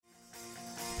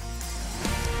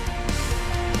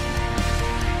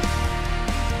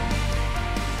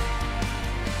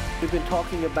we've been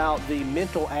talking about the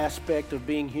mental aspect of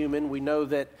being human. We know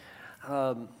that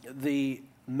the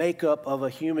makeup of a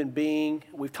human being,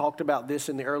 we've talked about this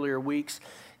in the earlier weeks,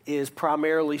 is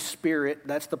primarily spirit.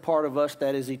 That's the part of us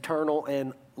that is eternal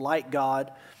and like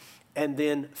God. And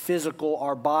then physical,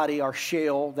 our body, our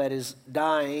shell that is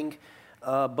dying,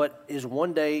 but is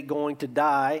one day going to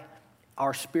die.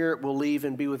 Our spirit will leave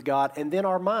and be with God. And then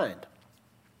our mind,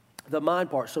 the mind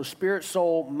part. So spirit,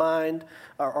 soul, mind,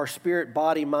 our spirit,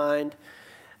 body, mind.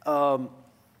 And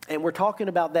we're talking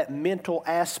about that mental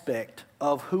aspect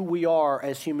of who we are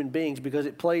as human beings because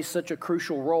it plays such a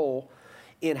crucial role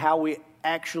in how we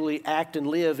actually act and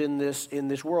live in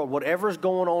this world. Whatever's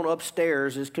going on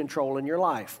upstairs is controlling your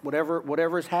life.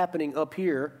 Whatever is happening up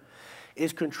here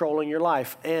is controlling your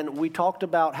life. And we talked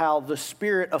about how the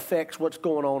spirit affects what's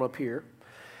going on up here.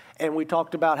 And we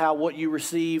talked about how what you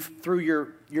receive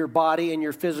through your body and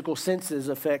your physical senses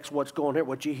affects what's going on here,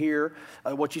 what you hear,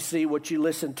 what you see, what you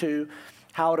listen to,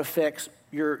 how it affects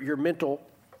your mental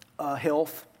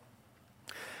health.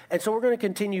 And so we're going to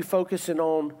continue focusing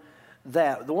on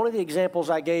that. One of the examples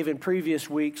I gave in previous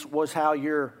weeks was how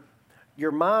your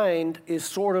mind is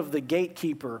sort of the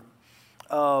gatekeeper.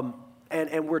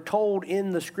 And we're told in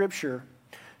the Scripture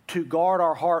to guard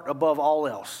our heart above all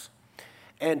else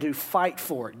and to fight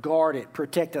for it, guard it,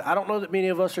 protect it. I don't know that many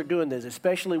of us are doing this,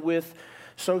 especially with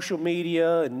social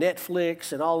media and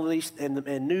Netflix and all of these and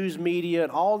news media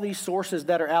and all these sources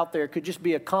that are out there. It could just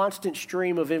be a constant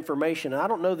stream of information. And I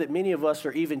don't know that many of us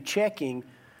are even checking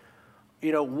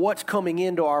what's coming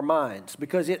into our minds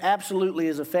because it absolutely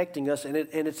is affecting us and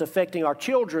it's affecting our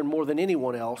children more than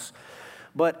anyone else.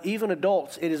 But even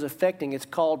adults, it is affecting. It's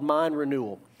called mind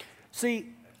renewal. See,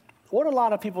 what a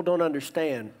lot of people don't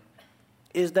understand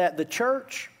is that the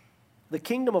church, the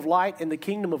kingdom of light and the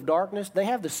kingdom of darkness, they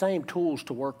have the same tools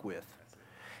to work with.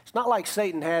 It's not like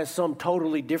Satan has some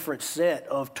totally different set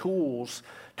of tools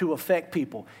to affect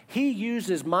people. He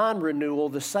uses mind renewal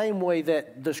the same way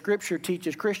that the Scripture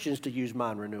teaches Christians to use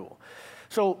mind renewal.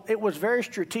 So it was very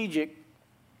strategic.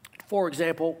 For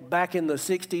example, back in the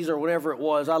 60s or whatever it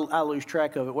was, I lose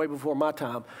track of it, way before my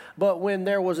time, but when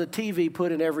there was a TV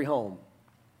put in every home.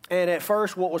 And at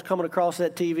first, what was coming across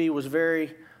that TV was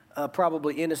very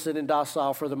probably innocent and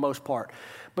docile for the most part.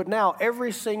 But now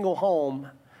every single home,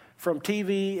 from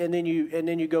TV and then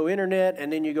you go internet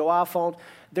and then you go iPhone,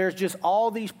 there's just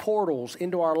all these portals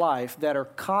into our life that are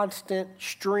constant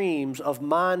streams of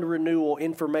mind renewal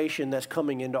information that's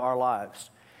coming into our lives.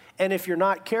 And if you're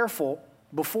not careful,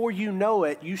 before you know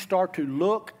it, you start to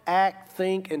look, act,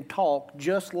 think, and talk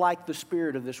just like the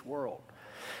spirit of this world.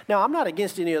 Now, I'm not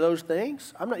against any of those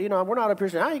things. I'm not, we're not up here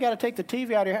saying, you got to take the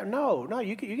TV out of your house. No,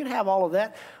 you can have all of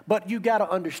that, but you got to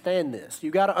understand this.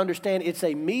 You got to understand it's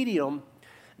a medium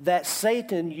that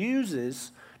Satan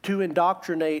uses to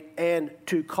indoctrinate and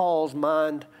to cause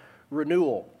mind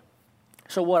renewal.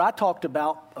 So what I talked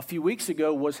about a few weeks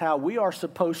ago was how we are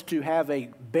supposed to have a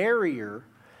barrier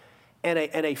and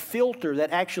a filter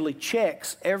that actually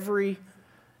checks every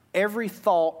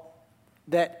thought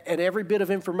that and every bit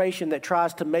of information that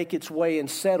tries to make its way and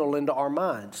settle into our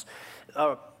minds.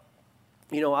 I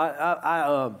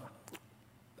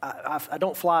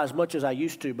don't fly as much as I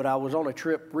used to, but I was on a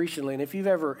trip recently, and if you've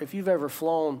ever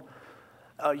flown,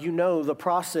 the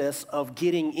process of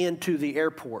getting into the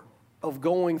airport, of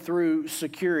going through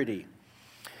security.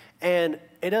 And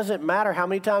it doesn't matter how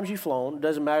many times you've flown. It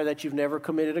doesn't matter that you've never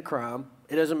committed a crime.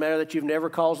 It doesn't matter that you've never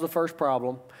caused the first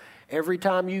problem. Every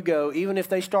time you go, even if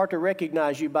they start to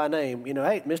recognize you by name,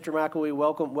 hey, Mr. McElwee,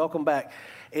 welcome back.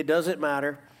 It doesn't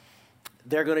matter.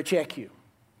 They're going to check you.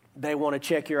 They want to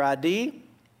check your ID.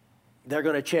 They're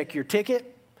going to check your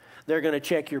ticket. They're going to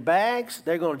check your bags.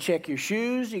 They're going to check your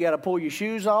shoes. You got to pull your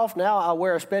shoes off. Now I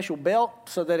wear a special belt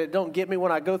so that it don't get me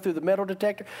when I go through the metal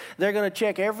detector. They're going to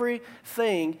check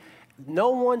everything.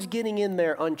 No one's getting in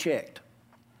there unchecked.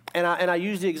 And I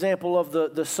use the example of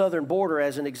the southern border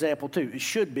as an example too. It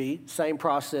should be same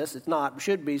process. It's not. It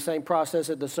should be same process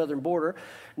at the southern border.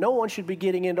 No one should be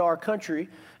getting into our country,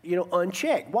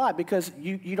 unchecked. Why? Because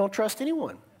you don't trust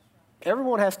anyone.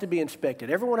 Everyone has to be inspected.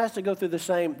 Everyone has to go through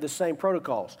the same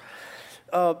protocols.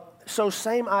 So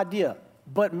same idea.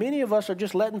 But many of us are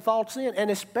just letting thoughts in,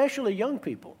 and especially young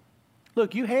people.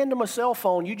 Look, you hand them a cell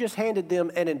phone, you just handed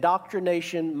them an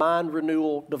indoctrination mind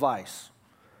renewal device.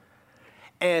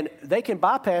 And they can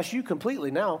bypass you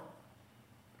completely now.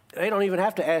 They don't even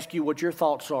have to ask you what your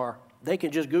thoughts are. They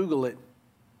can just Google it.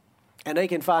 And they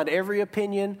can find every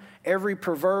opinion, every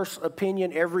perverse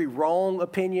opinion, every wrong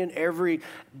opinion, every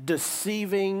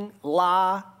deceiving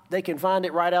lie. They can find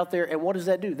it right out there. And what does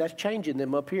that do? That's changing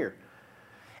them up here.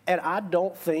 And I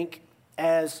don't think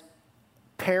as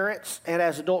parents and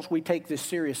as adults, we take this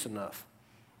serious enough.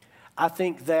 I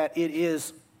think that it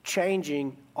is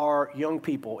changing our young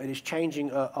people. It is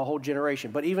changing a whole generation.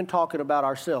 But even talking about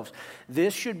ourselves,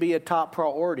 this should be a top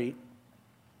priority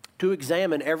to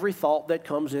examine every thought that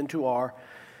comes into our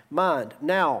mind.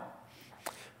 Now,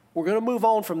 we're going to move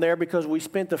on from there because we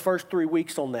spent the first 3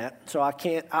 weeks on that. So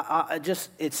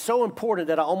it's so important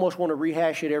that I almost want to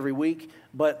rehash it every week,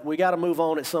 but we got to move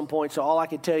on at some point. So all I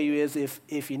can tell you is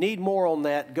if you need more on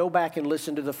that, go back and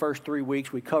listen to the first 3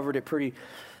 weeks. We covered it pretty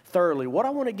thoroughly. What I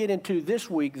want to get into this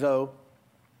week, though,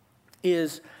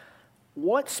 is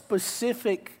what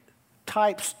specific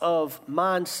types of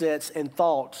mindsets and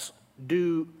thoughts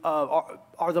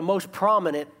are the most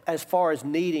prominent as far as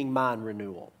needing mind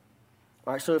renewal.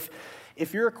 All right, so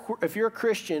if you're a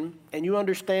Christian and you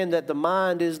understand that the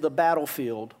mind is the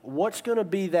battlefield, what's going to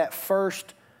be that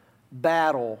first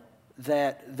battle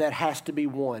that has to be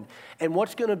won? And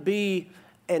what's going to be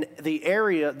the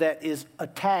area that is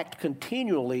attacked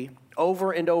continually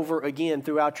over and over again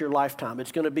throughout your lifetime?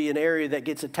 It's going to be an area that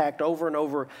gets attacked over and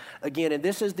over again, and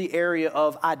this is the area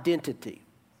of identity.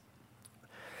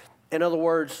 In other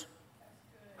words,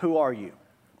 who are you?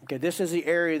 Okay, this is the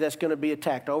area that's going to be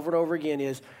attacked over and over again,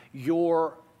 is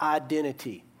your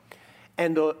identity.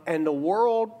 And the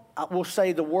world, we'll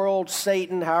say the world,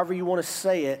 Satan, however you want to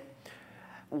say it,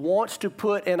 wants to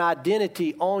put an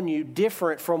identity on you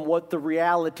different from what the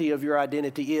reality of your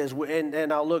identity is.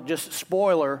 And I'll look, just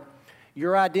spoiler,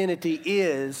 your identity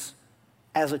is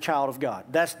as a child of God.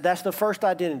 That's the first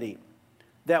identity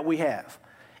that we have.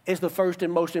 It's the first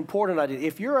and most important identity.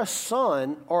 If you're a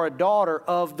son or a daughter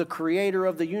of the creator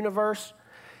of the universe,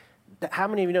 how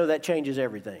many of you know that changes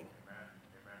everything?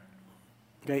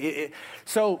 Amen. Okay,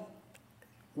 so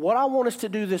what I want us to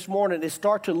do this morning is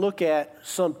start to look at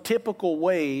some typical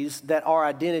ways that our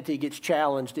identity gets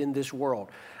challenged in this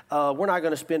world. We're not going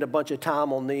to spend a bunch of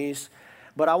time on these,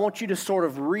 but I want you to sort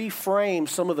of reframe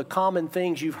some of the common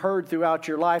things you've heard throughout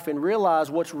your life and realize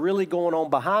what's really going on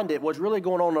behind it. What's really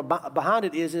going on behind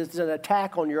it is it's an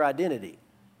attack on your identity.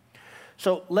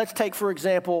 So let's take, for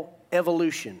example,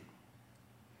 evolution.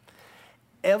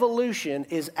 Evolution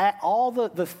is all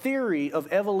the theory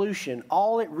of evolution,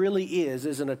 all it really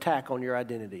is an attack on your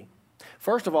identity.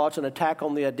 First of all, it's an attack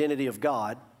on the identity of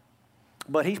God,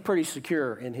 but he's pretty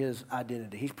secure in his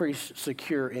identity. He's pretty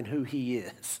secure in who he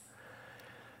is.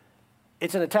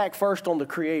 It's an attack first on the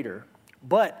Creator,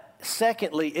 but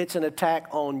secondly, it's an attack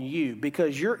on you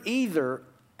because you're either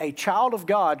a child of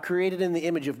God created in the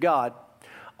image of God,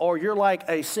 or you're like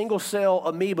a single-cell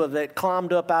amoeba that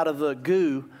climbed up out of the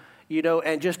goo,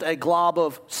 and just a glob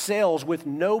of cells with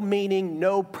no meaning,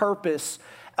 no purpose,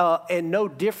 and no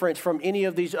difference from any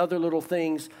of these other little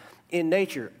things in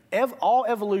nature. All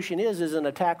evolution is an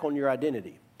attack on your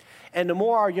identity. And the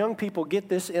more our young people get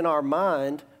this in our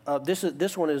mind, this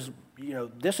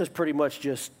is pretty much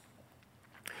just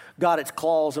got its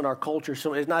claws in our culture.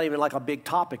 So it's not even like a big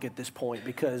topic at this point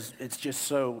because it's just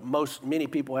many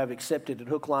people have accepted it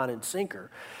hook, line, and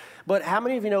sinker. But how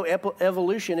many of you know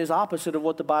evolution is opposite of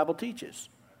what the Bible teaches?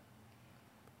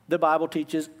 The Bible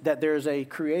teaches that there's a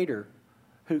creator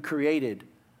who created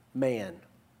man,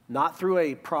 not through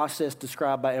a process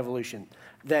described by evolution,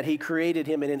 that he created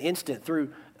him in an instant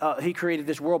he created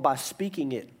this world by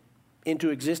speaking it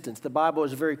into existence. The Bible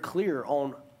is very clear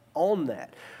on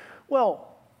that. Well,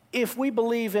 if we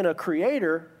believe in a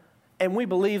creator and we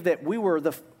believe that we were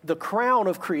the crown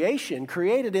of creation,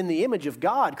 created in the image of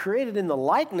God, created in the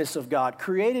likeness of God,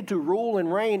 created to rule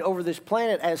and reign over this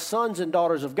planet as sons and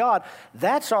daughters of God,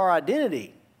 that's our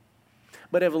identity.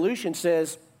 But evolution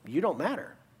says you don't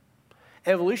matter.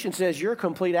 Evolution says you're a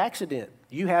complete accident.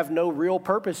 You have no real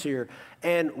purpose here.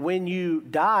 And when you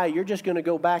die, you're just going to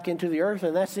go back into the earth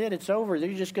and that's it. It's over.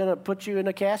 They're just going to put you in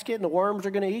a casket and the worms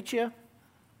are going to eat you.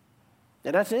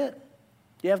 And that's it.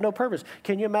 You have no purpose.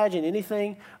 Can you imagine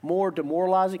anything more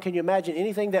demoralizing? Can you imagine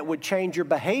anything that would change your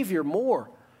behavior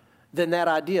more than that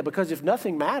idea? Because if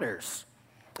nothing matters,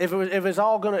 if we're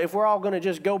all going to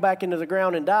just go back into the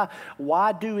ground and die,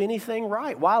 why do anything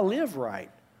right? Why live right?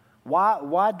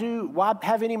 Why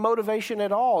have any motivation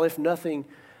at all if nothing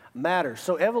matters?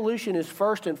 So evolution is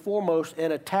first and foremost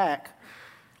an attack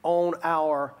on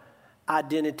our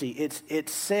identity. It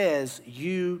says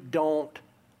you don't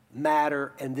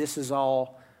matter and this is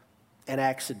all an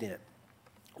accident.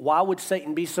 Why would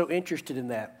Satan be so interested in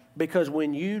that? Because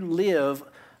when you live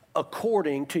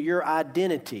according to your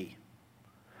identity,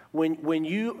 when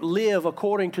you live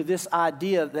according to this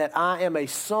idea that I am a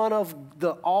son of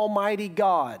the Almighty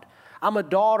God, I'm a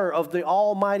daughter of the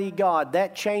Almighty God,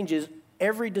 that changes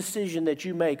every decision that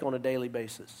you make on a daily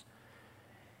basis.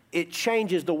 it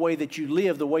changes the way that you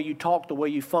live, the way you talk, the way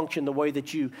you function, the way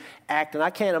that you act. And I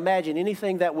can't imagine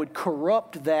anything that would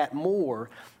corrupt that more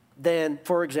than,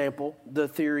 for example, the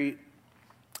theory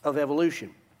of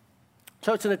evolution.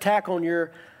 So it's an attack on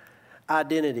your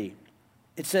identity.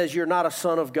 It says you're not a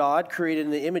son of God, created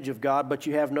in the image of God, but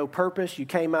you have no purpose. You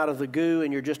came out of the goo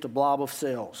and you're just a blob of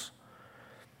cells.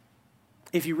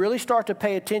 If you really start to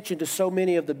pay attention to so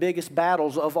many of the biggest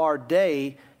battles of our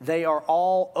day, they are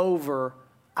all over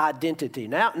identity.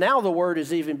 Now the word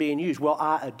is even being used. Well,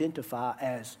 I identify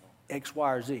as X,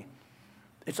 Y, or Z.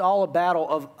 It's all a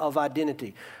battle of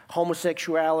identity.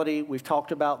 Homosexuality, we've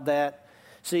talked about that.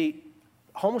 See,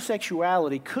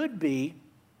 homosexuality could be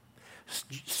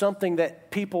something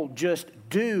that people just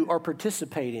do or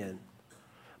participate in,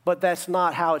 but that's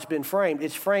not how it's been framed.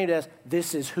 It's framed as,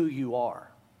 this is who you are.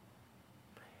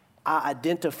 I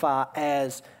identify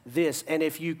as this. And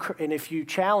if you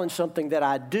challenge something that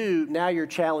I do, now you're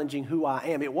challenging who I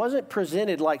am. It wasn't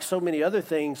presented like so many other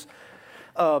things,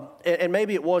 and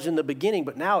maybe it was in the beginning,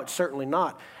 but now it's certainly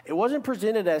not. It wasn't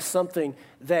presented as something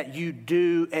that you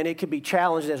do and it can be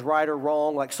challenged as right or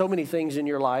wrong, like so many things in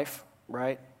your life,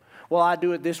 right? Well, I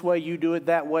do it this way, you do it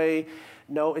that way.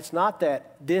 No, it's not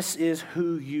that. This is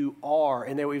who you are.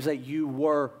 And then we say you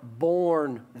were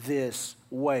born this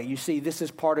way. You see, this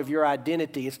is part of your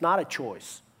identity. It's not a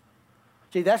choice.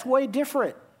 See, that's way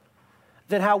different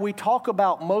than how we talk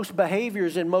about most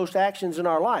behaviors and most actions in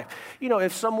our life. You know,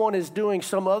 if someone is doing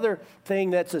some other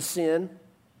thing that's a sin,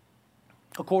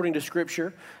 according to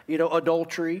Scripture, you know,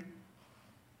 adultery,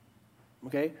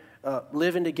 okay,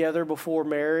 living together before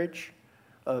marriage,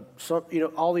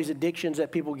 all these addictions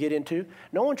that people get into.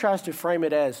 No one tries to frame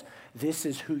it as, this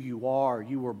is who you are.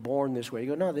 You were born this way. You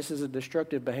go, no, this is a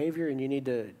destructive behavior and you need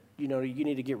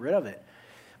to get rid of it.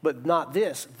 But not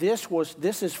this.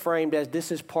 This is framed as,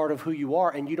 this is part of who you are,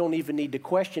 and you don't even need to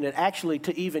question it. Actually,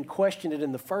 to even question it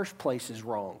in the first place is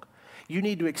wrong. You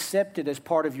need to accept it as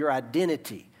part of your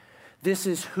identity. This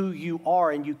is who you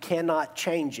are, and you cannot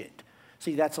change it.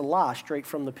 See, that's a lie straight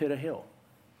from the pit of hell.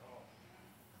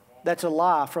 That's a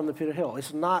lie from the pit of hell.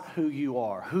 It's not who you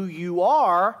are. Who you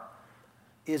are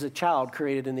is a child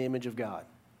created in the image of God.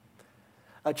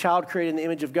 A child created in the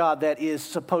image of God that is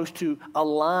supposed to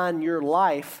align your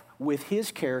life with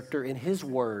His character and His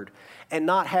word, and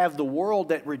not have the world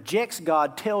that rejects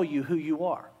God tell you who you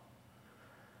are.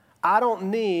 I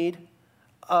don't need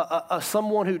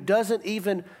someone who doesn't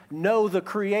even know the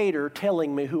Creator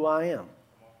telling me who I am.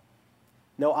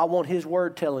 No, I want His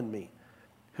word telling me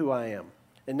who I am.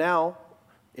 And now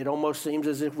it almost seems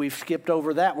as if we've skipped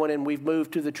over that one and we've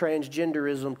moved to the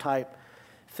transgenderism type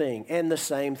thing. And the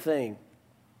same thing.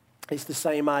 It's the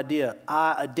same idea.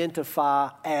 I identify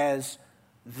as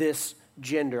this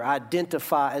gender. I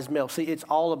identify as male. See, it's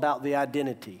all about the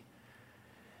identity.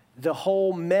 The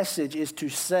whole message is to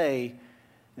say,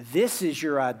 this is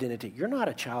your identity. You're not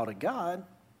a child of God,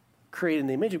 created in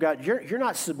the image of God. You're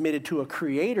not submitted to a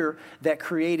creator that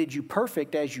created you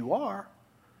perfect as you are.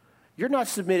 You're not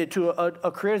submitted to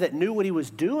a creator that knew what he was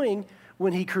doing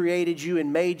when he created you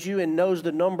and made you and knows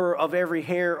the number of every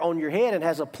hair on your head and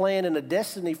has a plan and a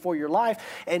destiny for your life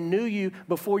and knew you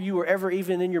before you were ever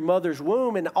even in your mother's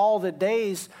womb and all the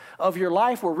days of your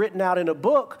life were written out in a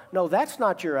book. No, that's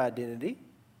not your identity.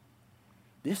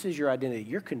 This is your identity.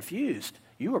 You're confused.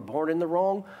 You were born in the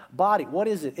wrong body. What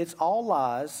is it? It's all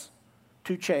lies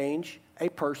to change a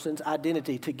person's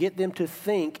identity, to get them to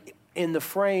think in the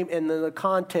frame and in the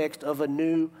context of a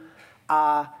new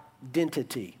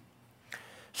identity.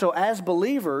 So as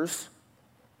believers,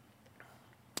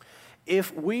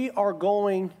 if we are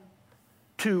going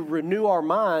to renew our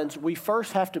minds, we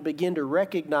first have to begin to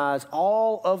recognize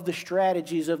all of the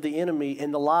strategies of the enemy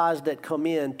and the lies that come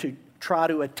in to try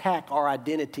to attack our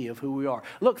identity of who we are.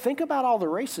 Look, think about all the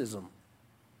racism,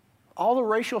 all the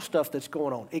racial stuff that's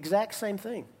going on. Exact same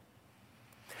thing.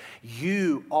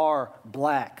 You are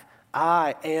black.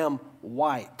 I am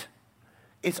white.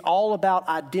 It's all about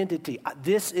identity.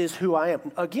 This is who I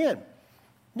am. Again,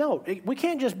 no, we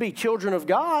can't just be children of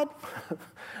God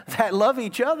that love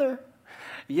each other.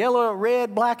 Yellow,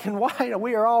 red, black, and white.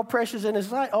 We are all precious in His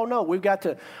sight. Oh, no, we've got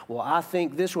to, well, I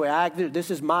think this way. This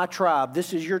is my tribe.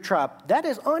 This is your tribe. That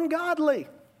is ungodly.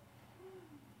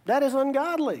 That is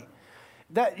ungodly.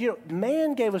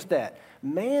 Man gave us that.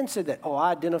 Man said that, oh,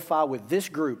 I identify with this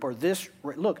group or this.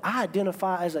 Look, I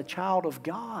identify as a child of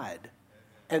God.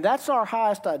 And that's our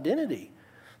highest identity.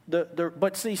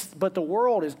 But the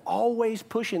world is always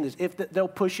pushing this. They'll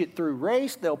push it through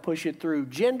race, they'll push it through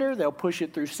gender, they'll push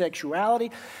it through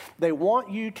sexuality. They want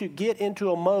you to get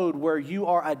into a mode where you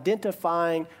are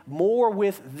identifying more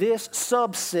with this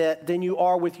subset than you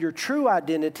are with your true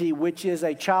identity, which is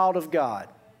a child of God.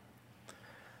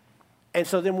 And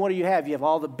so then what do you have? You have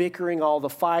all the bickering, all the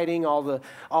fighting, all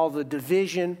the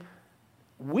division.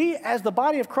 We, as the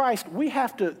body of Christ, we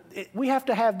have to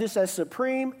have this as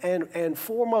supreme and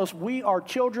foremost. We are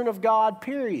children of God,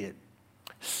 period.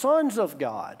 Sons of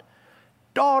God,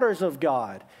 daughters of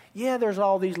God. Yeah, there's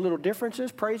all these little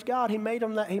differences. Praise God, He made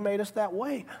us that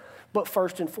way. But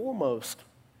first and foremost,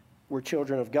 we're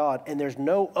children of God, and there's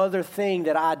no other thing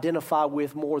that I identify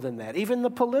with more than that. Even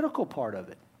the political part of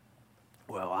it.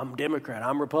 Well, I'm Democrat,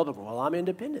 I'm Republican, well, I'm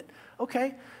independent.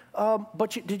 Okay,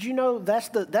 but did you know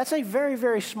that's a very,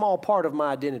 very small part of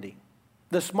my identity.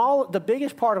 The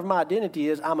biggest part of my identity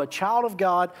is I'm a child of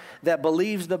God that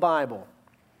believes the Bible.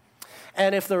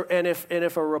 And if the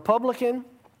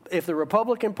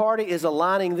Republican Party is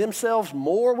aligning themselves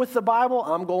more with the Bible,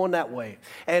 I'm going that way.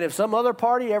 And if some other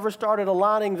party ever started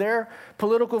aligning their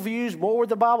political views more with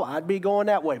the Bible, I'd be going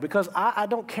that way. Because I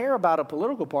don't care about a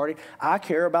political party. I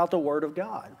care about the Word of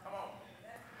God.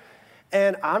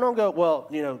 And I don't go, well,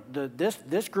 you know,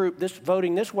 this group, this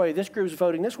voting this way, this group's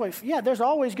voting this way. Yeah, there's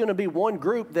always going to be one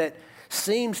group that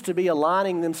seems to be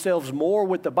aligning themselves more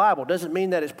with the Bible. Doesn't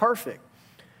mean that it's perfect.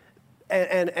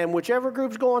 And whichever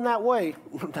group's going that way,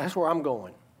 that's where I'm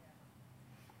going.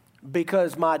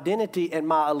 Because my identity and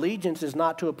my allegiance is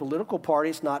not to a political party,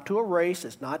 it's not to a race,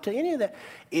 it's not to any of that.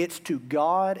 It's to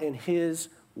God and His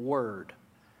Word.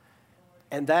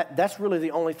 And that's really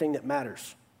the only thing that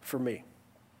matters for me.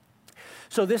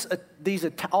 So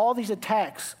all these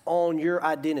attacks on your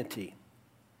identity,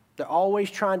 they're always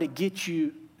trying to get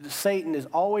you, Satan is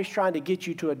always trying to get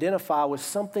you to identify with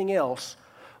something else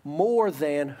more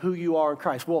than who you are in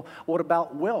Christ. Well, what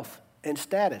about wealth and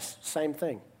status? Same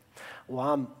thing. Well,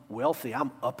 I'm wealthy.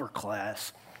 I'm upper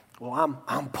class. Well,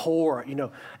 I'm poor, you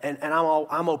know, and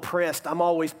I'm oppressed. I'm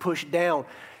always pushed down.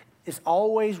 It's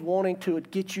always wanting to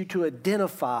get you to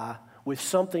identify with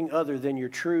something other than your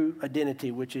true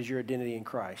identity, which is your identity in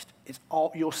Christ.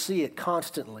 You'll see it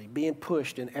constantly being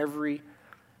pushed in every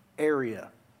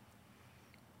area.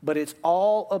 But it's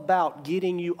all about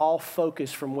getting you off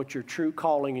focus from what your true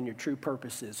calling and your true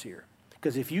purpose is here.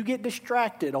 Because if you get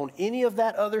distracted on any of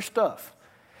that other stuff,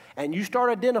 and you start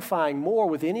identifying more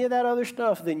with any of that other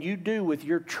stuff than you do with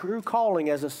your true calling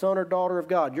as a son or daughter of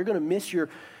God, you're going to miss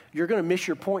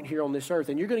your point here on this earth,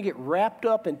 and you're going to get wrapped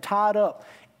up and tied up.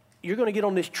 You're going to get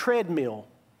on this treadmill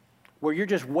where you're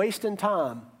just wasting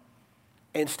time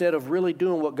instead of really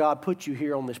doing what God put you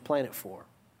here on this planet for.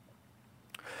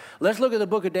 Let's look at the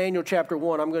book of Daniel chapter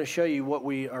 1. I'm going to show you what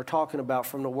we are talking about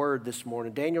from the Word this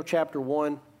morning. Daniel chapter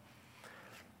 1,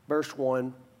 verse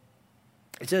 1.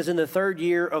 It says, in the 3rd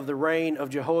year of the reign of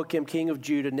Jehoiakim, king of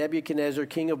Judah, Nebuchadnezzar,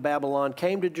 king of Babylon,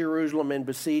 came to Jerusalem and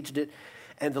besieged it.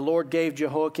 And the Lord gave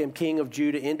Jehoiakim, king of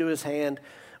Judah, into his hand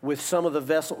with some of the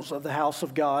vessels of the house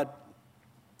of God.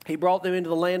 He brought them into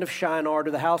the land of Shinar,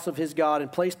 to the house of his God,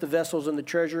 and placed the vessels in the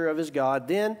treasury of his God.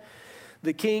 Then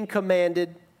the king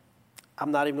commanded,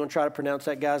 I'm not even going to try to pronounce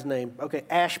that guy's name. Okay,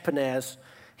 Ashpenaz,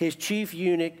 his chief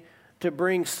eunuch, to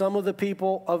bring some of the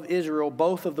people of Israel,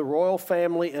 both of the royal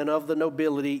family and of the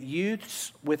nobility,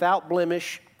 youths without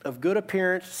blemish, of good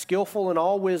appearance, skillful in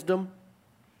all wisdom,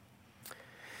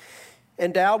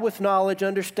 endowed with knowledge,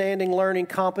 understanding, learning,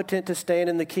 competent to stand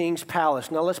in the king's palace.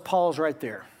 Now let's pause right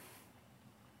there.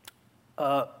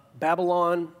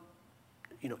 Babylon,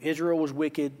 you know, Israel was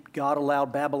wicked. God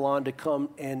allowed Babylon to come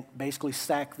and basically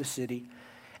sack the city.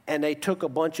 And they took a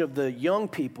bunch of the young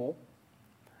people,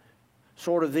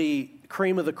 sort of the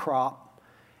cream of the crop,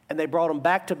 and they brought them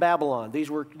back to Babylon. These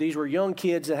were young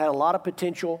kids that had a lot of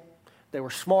potential. They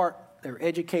were smart. They were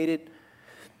educated.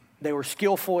 They were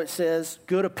skillful, it says,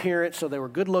 good appearance, so they were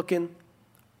good looking,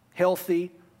 healthy,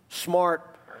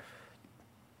 smart.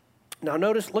 Now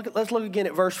notice, let's look again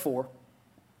at verse 4.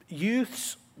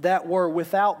 Youths that were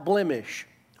without blemish,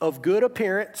 of good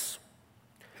appearance,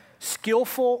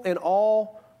 skillful in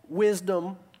all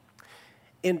wisdom,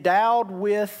 endowed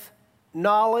with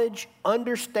knowledge,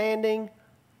 understanding,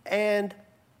 and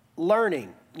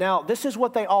learning. Now, this is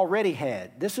what they already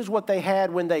had. This is what they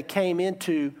had when they came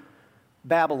into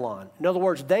Babylon. In other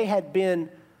words, they had been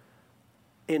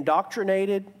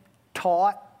indoctrinated,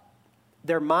 taught.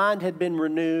 Their mind had been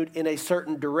renewed in a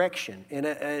certain direction. And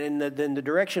then the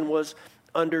direction was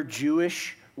under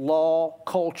Jewish law,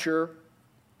 culture,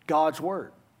 God's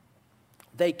Word.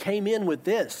 They came in with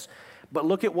this. But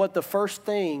look at what the first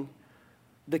thing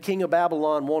the king of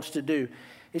Babylon wants to do.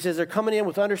 He says they're coming in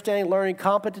with understanding, learning,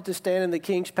 competent to stand in the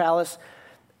king's palace,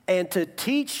 and to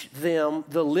teach them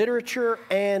the literature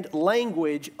and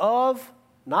language of,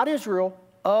 not Israel,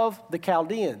 of the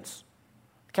Chaldeans.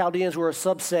 Chaldeans were a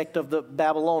subsect of the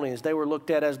Babylonians. They were looked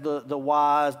at as the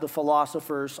wise, the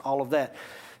philosophers, all of that.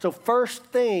 So first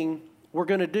thing we're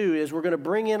going to do is we're going to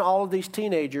bring in all of these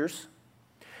teenagers,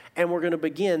 and we're going to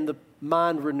begin the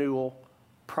mind renewal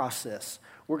process.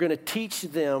 We're going to teach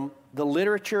them the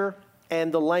literature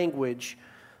and the language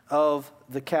of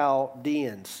the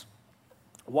Chaldeans.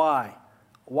 Why?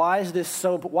 Why is this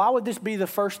so? Why would this be the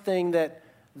first thing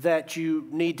that you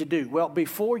need to do? Well,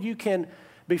 before you can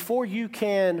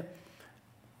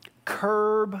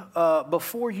curb,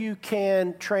 before you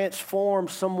can transform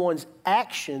someone's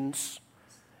actions,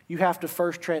 you have to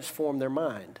first transform their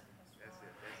mind.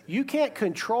 You can't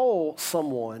control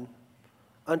someone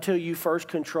until you first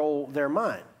control their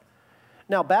mind.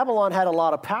 Now, Babylon had a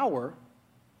lot of power,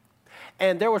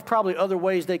 and there was probably other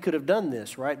ways they could have done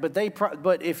this, right?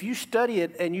 But if you study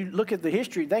it and you look at the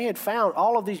history, they had found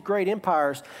all of these great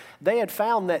empires, they had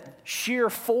found that sheer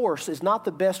force is not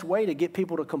the best way to get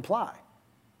people to comply.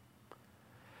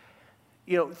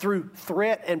 You know, through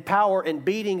threat and power and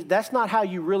beatings, that's not how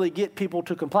you really get people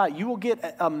to comply. You will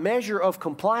get a measure of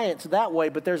compliance that way,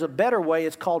 but there's a better way.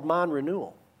 It's called mind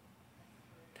renewal.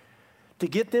 To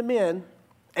get them in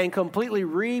and completely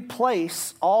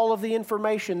replace all of the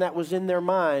information that was in their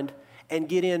mind and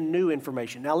get in new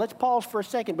information. Now, let's pause for a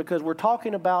second because we're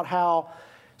talking about how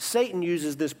Satan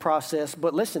uses this process.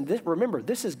 But listen, remember,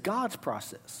 this is God's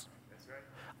process. That's right.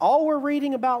 All we're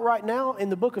reading about right now in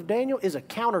the book of Daniel is a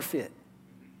counterfeit.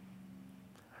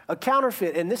 A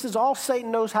counterfeit, and this is all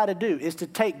Satan knows how to do, is to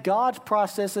take God's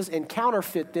processes and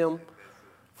counterfeit them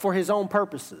for his own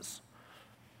purposes.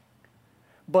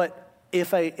 But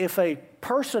if a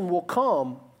person will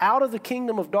come out of the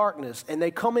kingdom of darkness and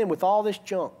they come in with all this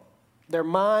junk, their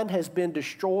mind has been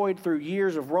destroyed through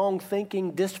years of wrong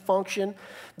thinking, dysfunction.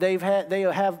 They've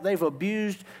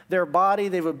abused their body,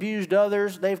 they've abused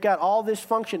others, they've got all this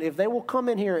function. If they will come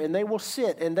in here and they will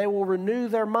sit and they will renew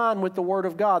their mind with the Word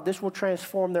of God, this will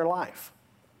transform their life.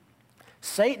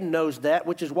 Satan knows that,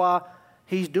 which is why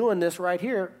he's doing this right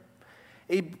here.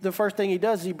 The first thing he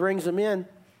does is he brings them in.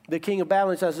 The king of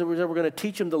Babylon says we're going to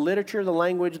teach them the literature, the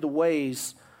language, the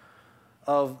ways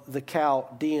of the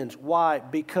Chaldeans. Why?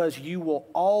 Because you will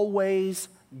always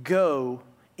go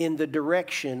in the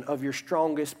direction of your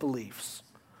strongest beliefs.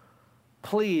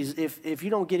 Please, if you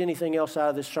don't get anything else out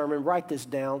of this sermon, write this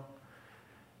down.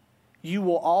 You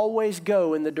will always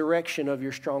go in the direction of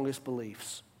your strongest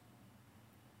beliefs.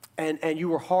 And you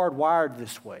were hardwired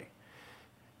this way.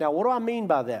 Now, what do I mean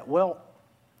by that? Well,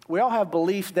 we all have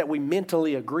beliefs that we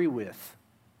mentally agree with,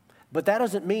 but that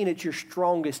doesn't mean it's your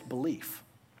strongest belief.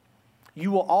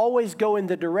 You will always go in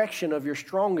the direction of your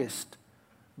strongest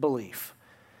belief.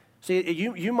 See,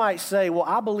 you might say, well,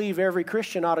 I believe every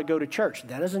Christian ought to go to church.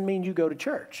 That doesn't mean you go to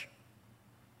church.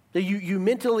 You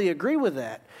mentally agree with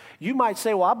that. You might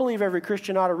say, well, I believe every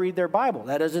Christian ought to read their Bible.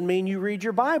 That doesn't mean you read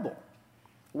your Bible.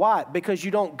 Why? Because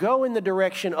you don't go in the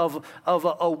direction of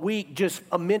a weak, just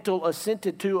a mental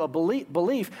assented to a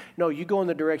belief. No, you go in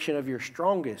the direction of your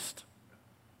strongest,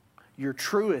 your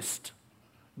truest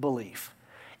belief.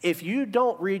 If you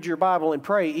don't read your Bible and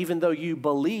pray, even though you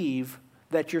believe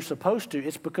that you're supposed to,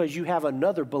 it's because you have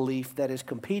another belief that is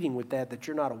competing with that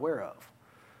you're not aware of.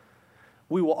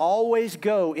 We will always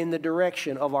go in the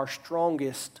direction of our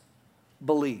strongest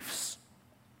beliefs.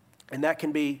 And that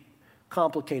can be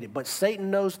complicated. But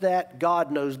Satan knows that.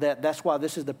 God knows that. That's why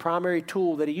this is the primary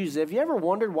tool that he uses. Have you ever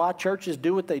wondered why churches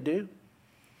do what they do?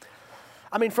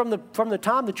 I mean, from the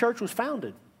time the church was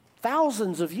founded,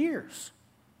 thousands of years,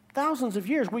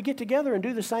 we get together and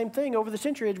do the same thing over the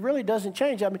century. It really doesn't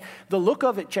change. I mean, the look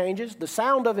of it changes, the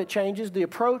sound of it changes, the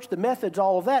approach, the methods,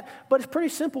 all of that. But it's pretty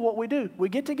simple what we do. We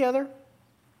get together,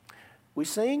 we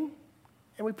sing,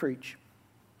 and we preach.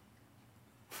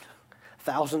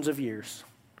 Thousands of years.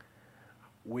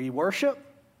 We worship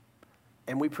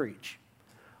and we preach.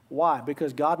 Why?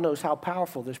 Because God knows how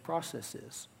powerful this process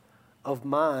is of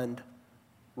mind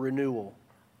renewal,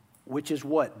 which is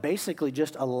what? Basically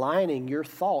just aligning your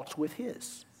thoughts with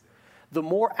His. The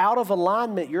more out of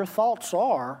alignment your thoughts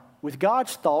are with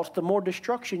God's thoughts, the more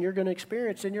destruction you're going to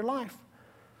experience in your life.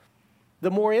 The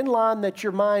more in line that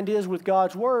your mind is with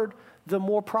God's Word, the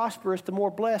more prosperous, the more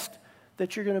blessed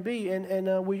that you're going to be.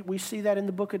 And we see that in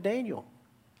the book of Daniel.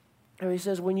 And he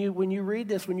says, when you read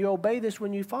this, when you obey this,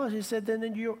 when you follow, he said,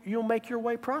 then you'll make your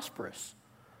way prosperous.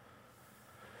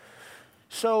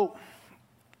 So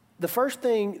the first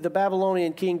thing the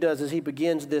Babylonian king does is he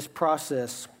begins this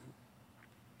process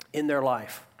in their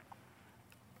life.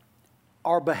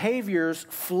 Our behaviors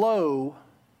flow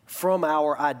from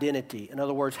our identity. In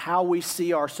other words, how we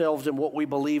see ourselves and what we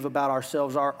believe about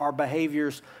ourselves, our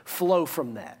behaviors flow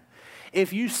from that.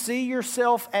 If you see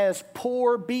yourself as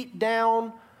poor, beat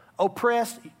down,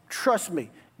 oppressed, trust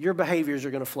me, your behaviors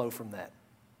are going to flow from that.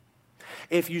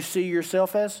 If you see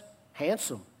yourself as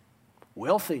handsome,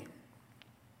 wealthy,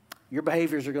 your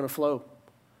behaviors are going to flow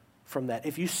from that.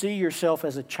 If you see yourself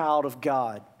as a child of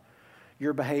God,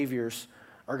 your behaviors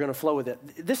are going to flow with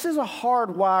it. This is a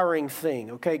hardwiring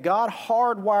thing, okay? God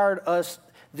hardwired us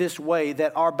this way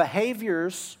that our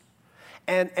behaviors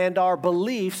and our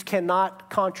beliefs cannot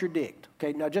contradict,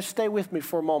 okay? Now just stay with me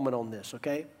for a moment on this,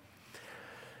 okay?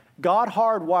 God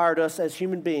hardwired us as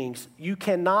human beings. You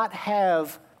cannot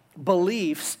have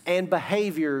beliefs and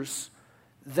behaviors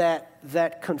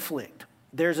that conflict.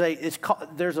 There's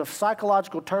a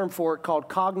psychological term for it called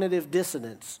cognitive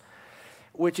dissonance,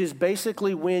 which is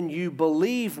basically when you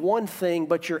believe one thing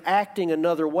but you're acting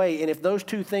another way, and if those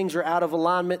two things are out of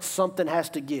alignment, something has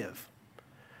to give.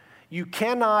 You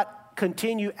cannot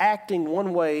continue acting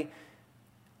one way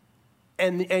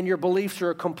and your beliefs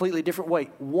are a completely different way.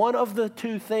 One of the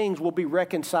two things will be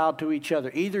reconciled to each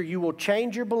other. Either you will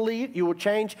change your belief, you will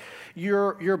change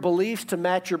your beliefs to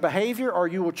match your behavior, or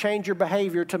you will change your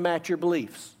behavior to match your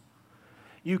beliefs.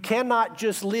 You cannot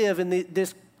just live in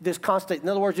this constant. In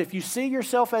other words, if you see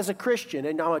yourself as a Christian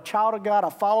and I'm a child of God,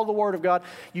 I follow the Word of God,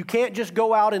 you can't just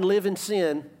go out and live in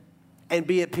sin and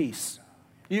be at peace.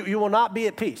 You will not be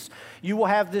at peace. You will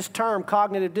have this term,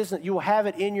 cognitive dissonance. You will have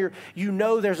it in you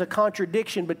know there's a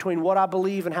contradiction between what I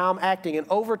believe and how I'm acting. And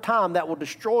over time, that will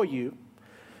destroy you.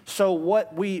 So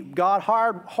God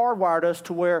hardwired us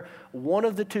to where one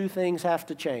of the two things have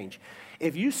to change.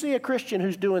 If you see a Christian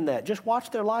who's doing that, just watch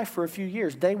their life for a few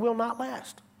years. They will not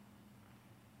last.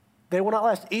 They will not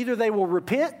last. Either they will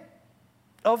repent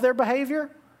of their behavior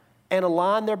and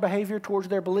align their behavior towards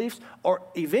their beliefs, or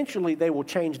eventually they will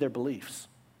change their beliefs.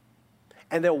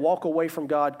 And they'll walk away from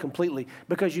God completely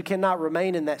because you cannot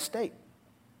remain in that state.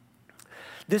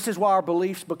 This is why our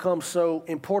beliefs become so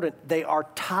important. They are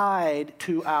tied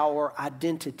to our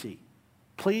identity.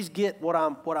 Please get what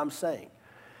I'm saying.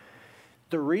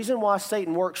 The reason why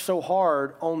Satan works so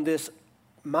hard on this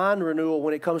mind renewal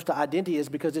when it comes to identity is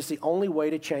because it's the only way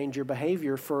to change your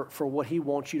behavior for what he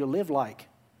wants you to live like.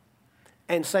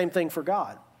 And same thing for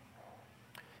God.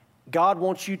 God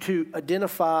wants you to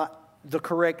identify the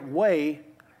correct way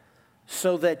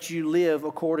so that you live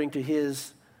according to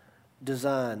his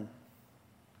design.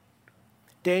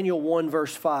 Daniel 1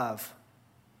 verse 5.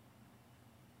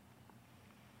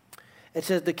 It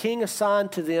says, the king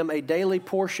assigned to them a daily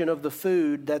portion of the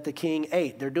food that the king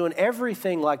ate. They're doing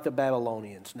everything like the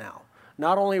Babylonians now.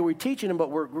 Not only are we teaching them,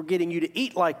 but we're getting you to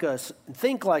eat like us,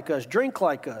 think like us, drink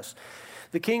like us.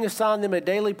 The king assigned them a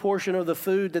daily portion of the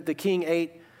food that the king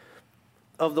ate,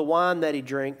 of the wine that he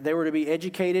drank. They were to be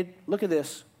educated. Look at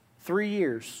this. 3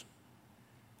 years.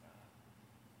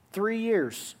 3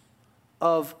 years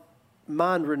of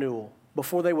mind renewal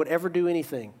before they would ever do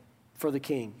anything for the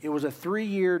king. It was a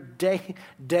 3-year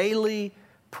daily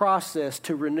process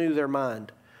to renew their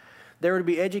mind. They were to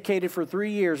be educated for 3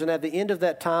 years, and at the end of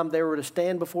that time, they were to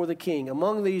stand before the king.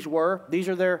 Among these are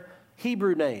their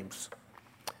Hebrew names: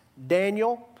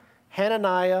 Daniel,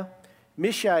 Hananiah,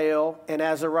 Mishael, and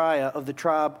Azariah of the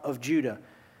tribe of Judah.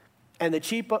 And the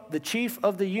chief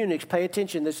of the eunuchs, pay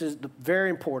attention, this is very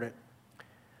important.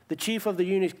 The chief of the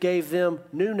eunuchs gave them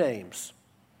new names.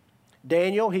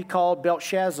 Daniel he called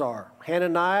Belshazzar.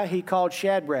 Hananiah he called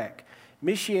Shadrach.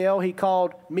 Mishael he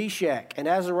called Meshach. And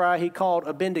Azariah he called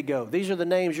Abednego. These are the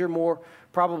names you're more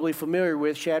probably familiar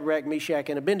with, Shadrach, Meshach,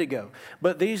 and Abednego.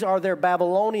 But these are their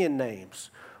Babylonian names.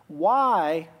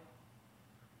 Why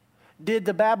did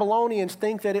the Babylonians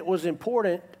think that it was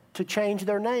important to change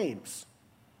their names?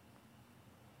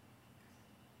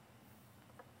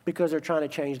 Because they're trying to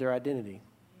change their identity.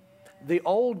 The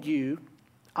old you,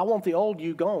 I want the old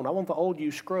you gone. I want the old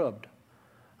you scrubbed.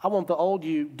 I want the old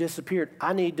you disappeared.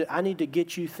 I need to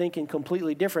get you thinking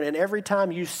completely different. And every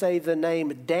time you say the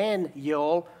name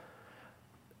Daniel,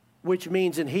 which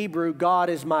means in Hebrew,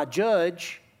 God is my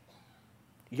judge,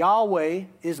 Yahweh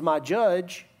is my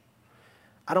judge,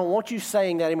 I don't want you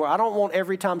saying that anymore. I don't want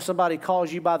every time somebody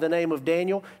calls you by the name of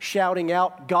Daniel shouting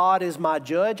out, God is my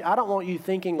judge. I don't want you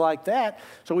thinking like that.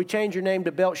 So we change your name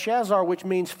to Belshazzar, which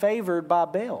means favored by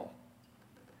Baal.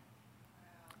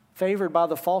 Favored by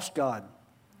the false god,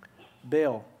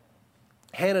 Baal.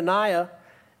 Hananiah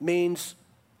means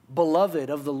beloved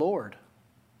of the Lord.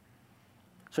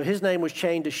 So his name was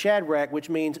changed to Shadrach, which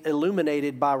means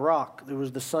illuminated by rock. It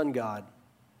was the sun god.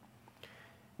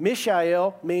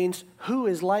 Mishael means who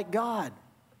is like God.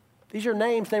 These are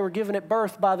names they were given at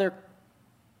birth by their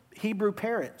Hebrew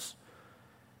parents.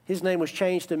 His name was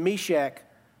changed to Meshach,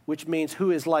 which means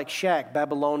who is like Shak,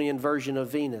 Babylonian version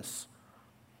of Venus.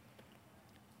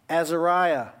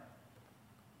 Azariah,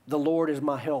 the Lord is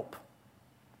my help.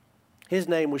 His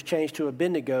name was changed to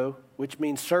Abednego, which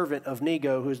means servant of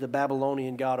Nego, who is the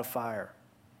Babylonian god of fire.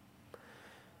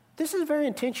 This is very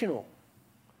intentional.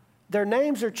 Their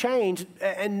names are changed,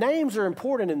 and names are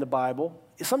important in the Bible.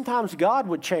 Sometimes God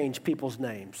would change people's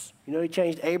names. You know, he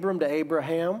changed Abram to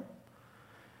Abraham.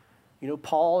 You know,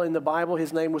 Paul in the Bible,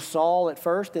 his name was Saul at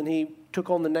first, and he took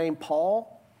on the name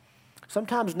Paul.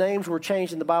 Sometimes names were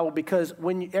changed in the Bible because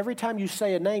every time you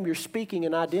say a name, you're speaking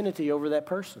an identity over that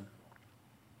person.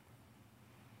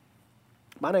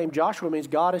 My name, Joshua, means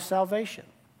God is salvation.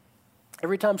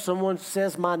 Every time someone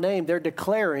says my name, they're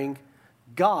declaring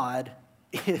God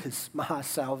is my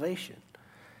salvation.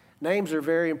 Names are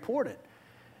very important.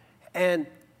 And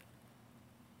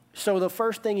so the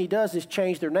first thing he does is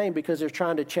change their name because they're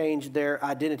trying to change their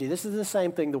identity. This is the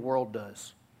same thing the world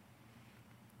does.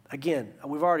 Again,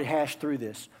 we've already hashed through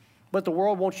this. But the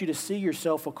world wants you to see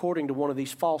yourself according to one of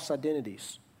these false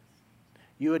identities.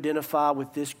 You identify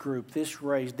with this group, this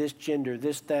race, this gender,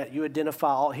 this, that. You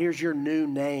identify, here's your new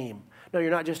name. No,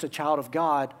 you're not just a child of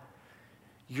God.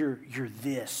 You're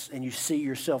this, and you see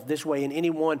yourself this way. And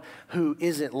anyone who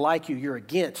isn't like you, you're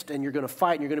against, and you're going to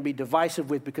fight, and you're going to be divisive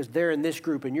with because they're in this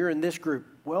group, and you're in this group.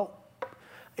 Well,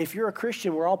 if you're a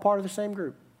Christian, we're all part of the same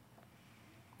group.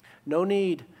 No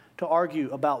need to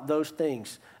argue about those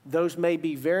things. Those may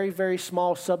be very, very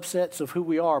small subsets of who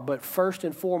we are, but first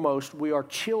and foremost, we are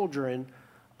children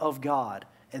of God,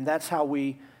 and that's how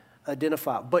we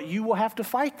identify. But you will have to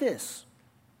fight this.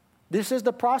 This is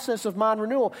the process of mind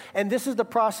renewal, and this is the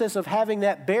process of having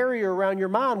that barrier around your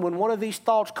mind. When one of these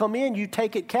thoughts come in, you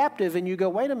take it captive, and you go,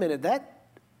 wait a minute,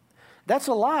 that's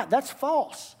a lie. That's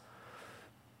false.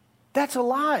 That's a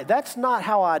lie. That's not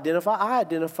how I identify. I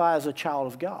identify as a child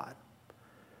of God.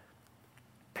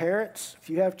 Parents, if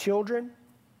you have children,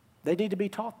 they need to be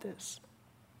taught this.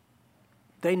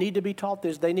 They need to be taught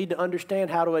this. They need to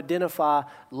understand how to identify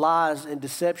lies and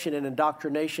deception and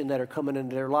indoctrination that are coming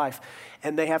into their life.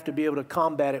 And they have to be able to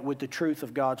combat it with the truth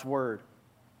of God's word.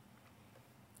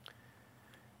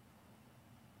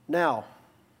 Now,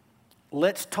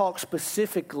 let's talk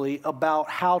specifically about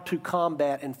how to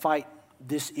combat and fight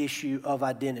this issue of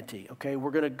identity. Okay, we're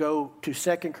going to go to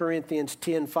 2 Corinthians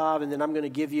 10:5, and then I'm going to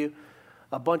give you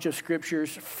a bunch of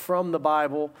scriptures from the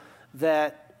Bible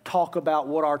that talk about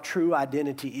what our true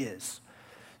identity is.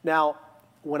 Now,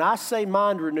 when I say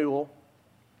mind renewal,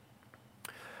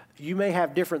 you may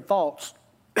have different thoughts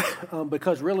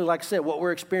because really, like I said, what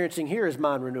we're experiencing here is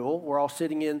mind renewal. We're all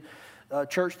sitting in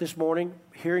church this morning,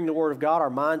 hearing the Word of God. Our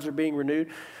minds are being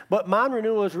renewed. But mind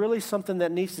renewal is really something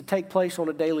that needs to take place on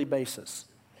a daily basis.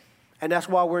 And that's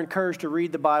why we're encouraged to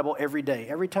read the Bible every day.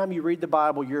 Every time you read the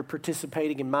Bible, you're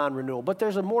participating in mind renewal. But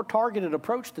there's a more targeted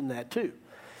approach than that, too.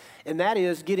 And that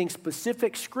is getting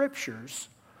specific scriptures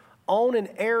on an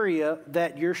area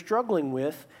that you're struggling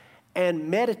with and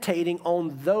meditating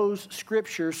on those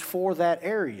scriptures for that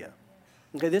area.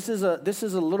 Okay, this is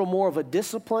a little more of a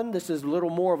discipline. This is a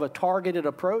little more of a targeted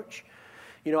approach.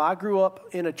 You know, I grew up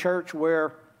in a church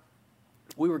where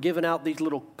we were giving out these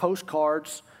little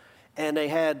postcards, and they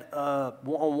had,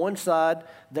 on one side,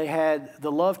 they had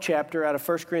the love chapter out of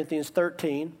 1 Corinthians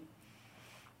 13,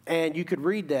 and you could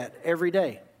read that every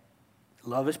day.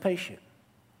 Love is patient.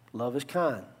 Love is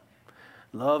kind.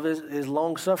 Love is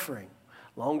long-suffering.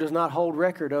 Long does not hold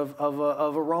record of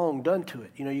a wrong done to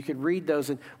it. You know, you could read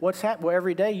those, and what's happened? Well,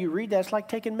 every day you read that, it's like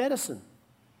taking medicine.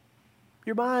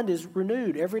 Your mind is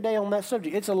renewed every day on that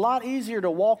subject. It's a lot easier to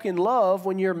walk in love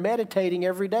when you're meditating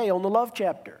every day on the love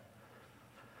chapter.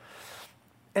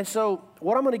 And so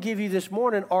what I'm going to give you this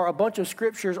morning are a bunch of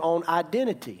scriptures on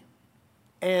identity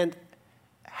and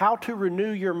how to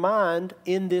renew your mind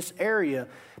in this area,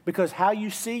 because how you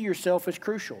see yourself is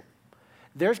crucial.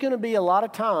 There's going to be a lot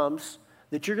of times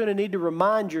that you're going to need to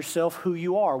remind yourself who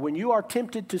you are. When you are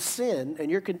tempted to sin and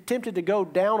you're tempted to go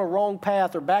down a wrong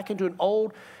path or back into an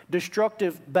old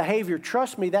destructive behavior,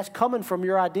 trust me, that's coming from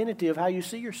your identity of how you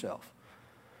see yourself.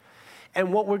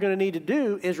 And what we're going to need to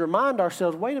do is remind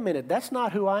ourselves, wait a minute, that's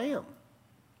not who I am.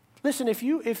 Listen, if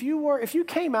you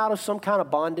came out of some kind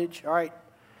of bondage, all right,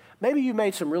 maybe you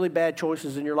made some really bad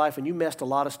choices in your life and you messed a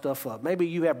lot of stuff up. Maybe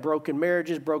you have broken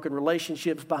marriages, broken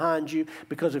relationships behind you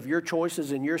because of your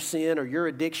choices and your sin or your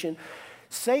addiction.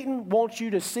 Satan wants you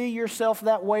to see yourself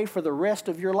that way for the rest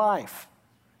of your life.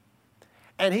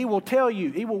 And he will tell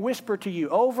you, he will whisper to you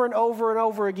over and over and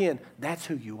over again, that's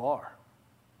who you are.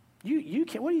 You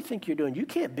can't. What do you think you're doing? You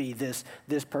can't be this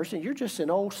person. You're just an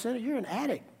old sinner. You're an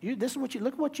addict. This is what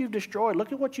look at what you've destroyed.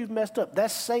 Look at what you've messed up.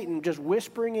 That's Satan just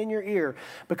whispering in your ear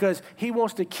because he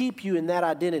wants to keep you in that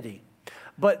identity.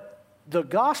 But the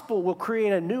gospel will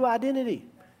create a new identity.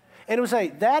 And it will say,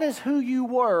 that is who you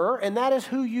were, and that is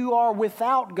who you are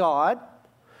without God.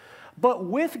 But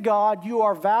with God, you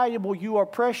are valuable, you are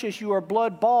precious, you are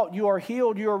blood bought, you are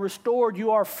healed, you are restored,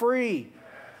 you are free.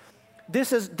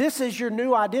 This is your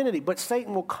new identity, but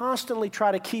Satan will constantly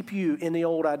try to keep you in the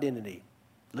old identity.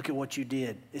 Look at what you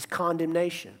did. It's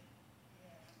condemnation.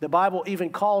 The Bible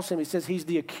even calls him, he says he's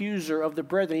the accuser of the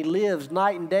brethren. He lives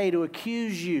night and day to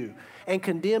accuse you and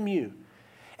condemn you.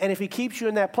 And if he keeps you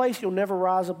in that place, you'll never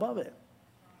rise above it.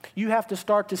 You have to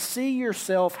start to see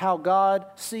yourself how God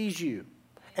sees you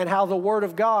and how the Word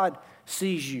of God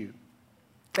sees you.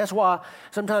 That's why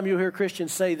sometimes you'll hear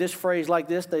Christians say this phrase like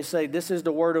this. They say, this is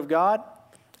the Word of God.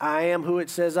 I am who it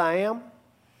says I am.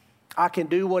 I can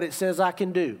do what it says I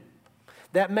can do.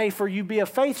 That may for you be a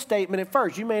faith statement at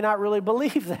first. You may not really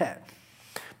believe that.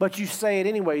 But you say it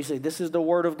anyway. You say, this is the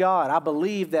Word of God. I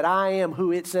believe that I am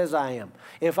who it says I am.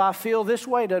 If I feel this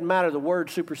way, it doesn't matter. The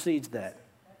Word supersedes that.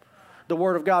 The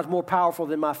Word of God is more powerful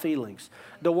than my feelings.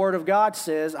 The Word of God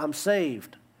says I'm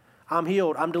saved. I'm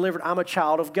healed. I'm delivered. I'm a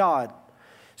child of God.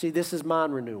 See, this is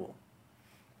mind renewal.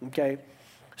 Okay?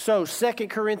 So, 2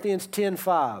 Corinthians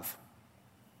 10:5.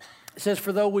 It says,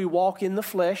 for though we walk in the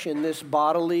flesh, in this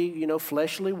bodily,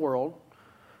 fleshly world,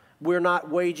 we're not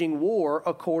waging war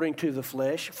according to the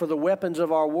flesh. For the weapons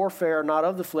of our warfare are not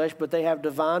of the flesh, but they have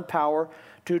divine power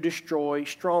to destroy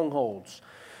strongholds.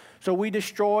 So we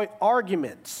destroy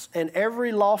arguments and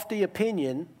every lofty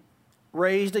opinion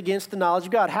raised against the knowledge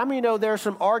of God. How many know there are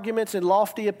some arguments and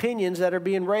lofty opinions that are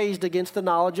being raised against the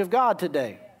knowledge of God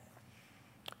today?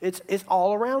 It's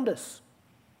all around us.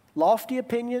 Lofty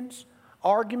opinions,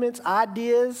 arguments,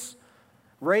 ideas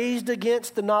raised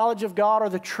against the knowledge of God or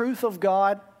the truth of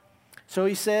God. So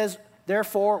he says,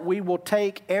 therefore, we will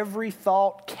take every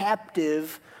thought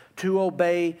captive to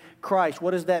obey Christ.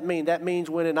 What does that mean? That means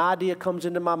when an idea comes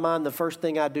into my mind, the first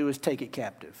thing I do is take it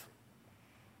captive.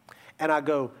 And I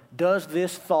go, does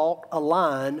this thought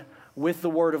align with the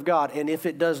Word of God? And if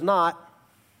it does not,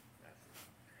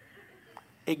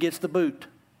 it gets the boot.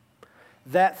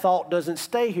 That thought doesn't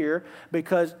stay here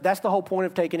because that's the whole point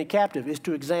of taking it captive, is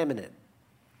to examine it.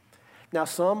 Now,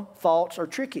 some thoughts are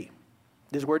tricky.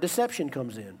 This is where deception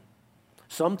comes in.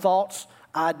 Some thoughts,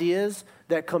 ideas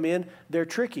that come in, they're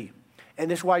tricky. And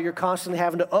this is why you're constantly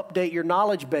having to update your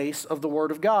knowledge base of the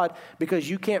Word of God, because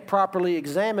you can't properly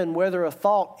examine whether a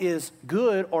thought is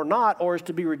good or not, or is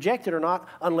to be rejected or not,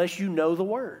 unless you know the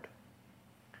Word.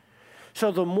 So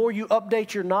the more you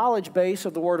update your knowledge base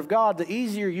of the Word of God, the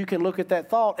easier you can look at that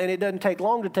thought, and it doesn't take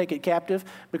long to take it captive,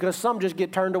 because some just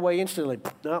get turned away instantly.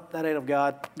 Nope, that ain't of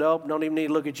God. Nope, don't even need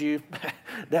to look at you.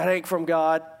 That ain't from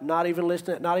God. Not even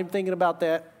listening, not even thinking about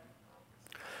that.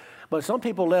 But some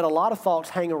people let a lot of thoughts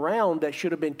hang around that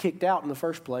should have been kicked out in the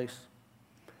first place.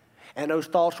 And those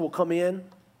thoughts will come in,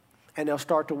 and they'll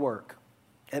start to work,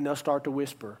 and they'll start to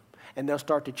whisper, and they'll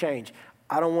start to change.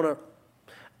 I don't want to,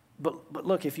 but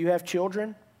look, if you have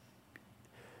children,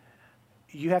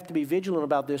 you have to be vigilant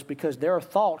about this, because there are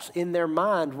thoughts in their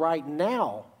mind right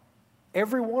now.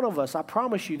 Every one of us, I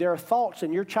promise you, there are thoughts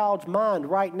in your child's mind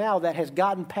right now that has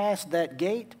gotten past that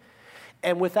gate,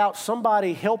 and without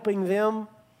somebody helping them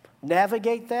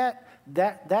navigate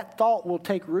that thought will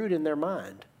take root in their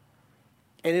mind,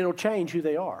 and it'll change who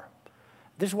they are.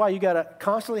 This is why you got to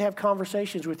constantly have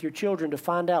conversations with your children to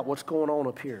find out what's going on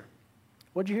up here.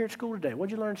 What'd you hear at school today?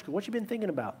 What'd you learn at school? What you been thinking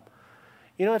about?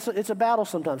 It's a battle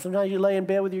sometimes. Sometimes you lay in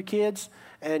bed with your kids,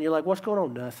 and you're like, what's going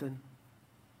on? Nothing.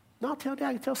 No, tell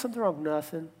Dad, tell something wrong.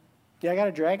 Nothing. Yeah, I got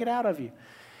to drag it out of you.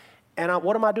 And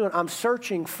what am I doing? I'm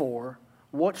searching for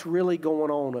what's really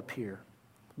going on up here.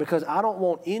 Because I don't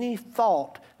want any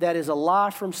thought that is a lie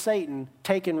from Satan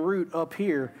taking root up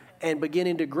here and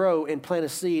beginning to grow and plant a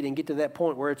seed and get to that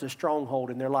point where it's a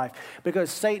stronghold in their life. Because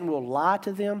Satan will lie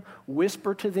to them,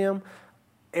 whisper to them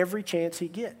every chance he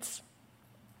gets.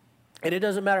 And it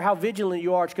doesn't matter how vigilant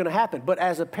you are, it's going to happen. But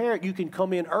as a parent, you can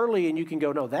come in early and you can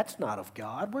go, no, that's not of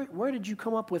God. Where did you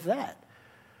come up with that?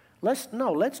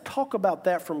 Let's talk about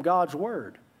that from God's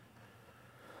Word.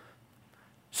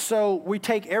 So we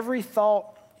take every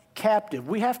thought captive.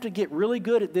 We have to get really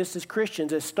good at this as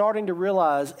Christians, as starting to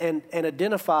realize and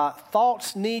identify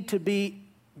thoughts need to be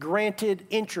granted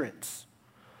entrance.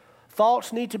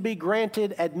 Thoughts need to be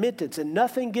granted admittance, and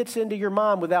nothing gets into your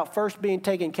mind without first being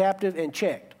taken captive and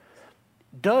checked.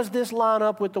 Does this line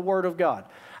up with the Word of God?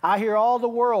 I hear all the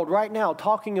world right now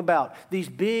talking about these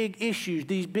big issues,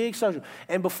 these big social.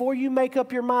 And before you make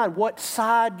up your mind what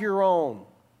side you're on,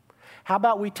 how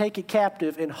about we take it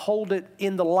captive and hold it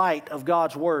in the light of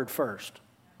God's word first?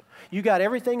 You got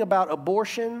everything about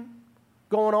abortion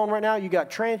going on right now. You got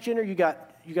transgender. You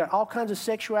got all kinds of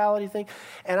sexuality things.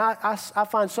 And I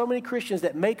find so many Christians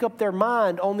that make up their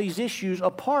mind on these issues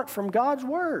apart from God's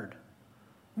word.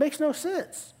 Makes no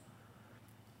sense.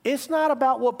 It's not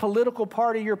about what political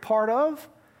party you're part of.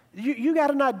 You got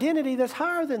an identity that's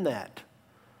higher than that.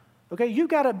 Okay, you've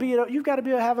got to be able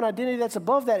to have an identity that's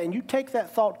above that, and you take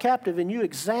that thought captive and you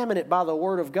examine it by the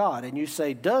Word of God, and you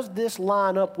say, does this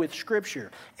line up with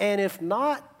Scripture? And if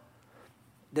not,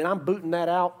 then I'm booting that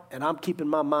out, and I'm keeping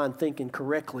my mind thinking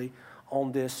correctly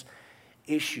on this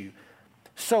issue.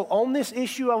 So on this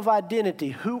issue of identity,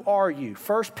 who are you?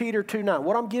 1 Peter 2:9.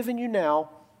 What I'm giving you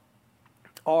now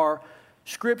are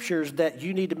scriptures that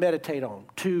you need to meditate on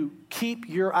to keep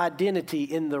your identity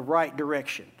in the right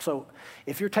direction. So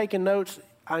if you're taking notes,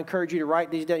 I encourage you to write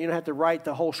these down. You don't have to write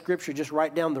the whole scripture, just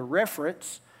write down the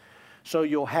reference so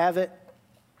you'll have it,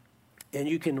 and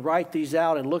you can write these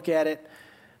out and look at it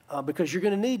because you're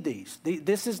going to need these.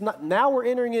 This is not, now we're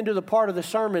entering into the part of the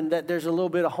sermon that there's a little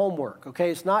bit of homework, okay?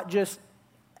 It's not just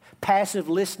passive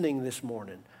listening this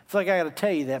morning. I feel like I got to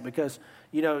tell you that because,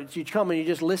 you know, you come and you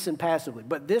just listen passively.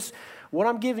 But this, what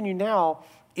I'm giving you now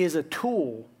is a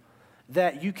tool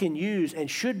that you can use and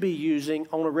should be using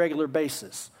on a regular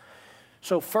basis.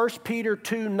 So 1 Peter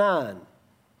 2:9,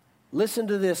 listen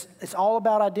to this. It's all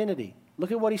about identity.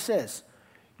 Look at what he says.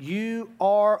 You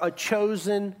are a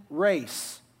chosen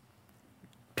race.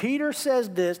 Peter says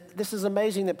this. This is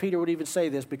amazing that Peter would even say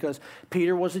this because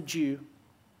Peter was a Jew.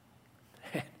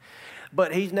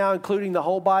 But he's now including the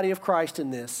whole body of Christ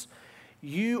in this.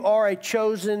 You are a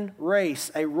chosen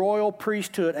race, a royal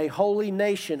priesthood, a holy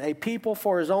nation, a people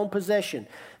for his own possession,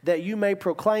 that you may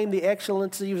proclaim the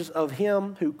excellencies of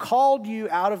him who called you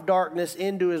out of darkness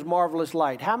into his marvelous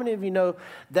light. How many of you know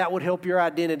that would help your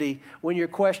identity when you're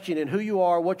questioning who you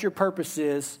are, what your purpose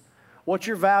is, what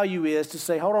your value is, to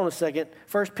say, hold on a second,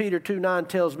 1 Peter 2:9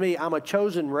 tells me I'm a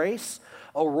chosen race,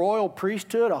 a royal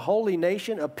priesthood, a holy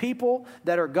nation, a people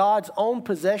that are God's own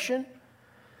possession.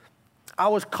 I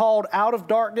was called out of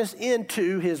darkness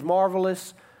into his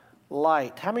marvelous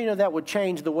light. How many know that would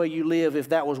change the way you live if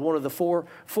that was one of the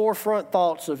forefront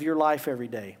thoughts of your life every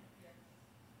day?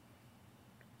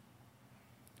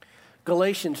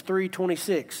 Galatians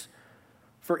 3:26.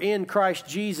 For in Christ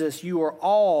Jesus you are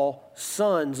all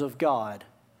sons of God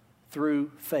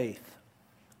through faith.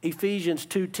 Ephesians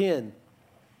 2:10.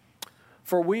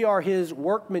 For we are his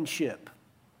workmanship,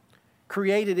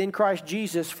 created in Christ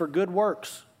Jesus for good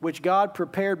works, which God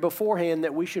prepared beforehand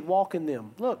that we should walk in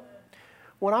them. Look,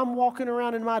 when I'm walking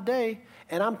around in my day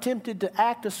and I'm tempted to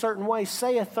act a certain way,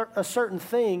 say a certain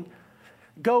thing,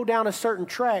 go down a certain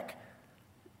track,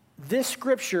 this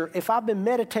scripture, if I've been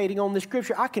meditating on this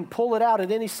scripture, I can pull it out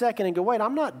at any second and go, wait,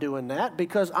 I'm not doing that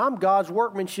because I'm God's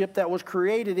workmanship that was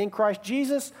created in Christ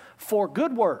Jesus for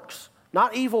good works,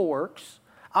 not evil works.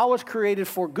 I was created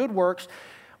for good works,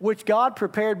 which God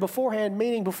prepared beforehand,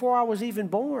 meaning before I was even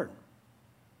born,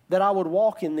 that I would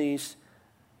walk in these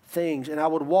things and I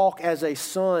would walk as a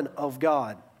son of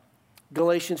God.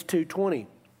 Galatians 2:20.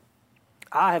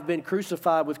 I have been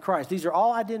crucified with Christ. These are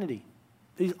all identity.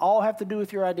 These all have to do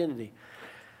with your identity.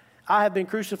 I have been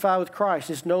crucified with Christ.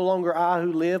 It's no longer I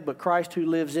who live, but Christ who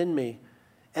lives in me.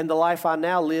 And the life I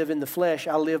now live in the flesh,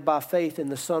 I live by faith in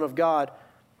the Son of God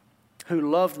who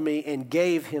loved me and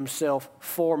gave himself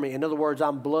for me. In other words,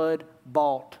 I'm blood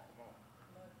bought.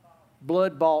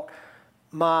 Blood bought.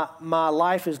 My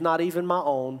life is not even my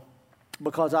own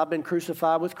because I've been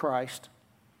crucified with Christ.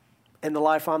 And the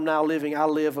life I'm now living, I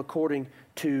live according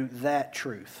to that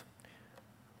truth.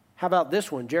 How about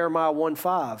this one? Jeremiah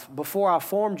 1:5. Before I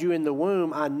formed you in the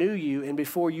womb, I knew you, and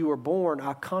before you were born,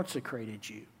 I consecrated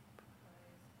you.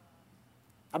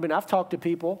 I mean, I've talked to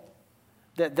people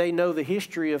that they know the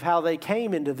history of how they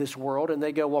came into this world, and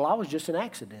they go, well, I was just an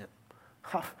accident.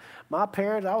 My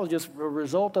parents, I was just a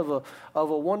result of a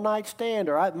one-night stand,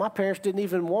 or my parents didn't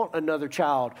even want another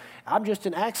child. I'm just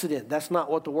an accident. That's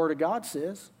not what the Word of God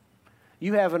says.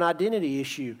 You have an identity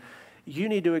issue. You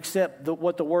need to accept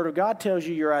what the Word of God tells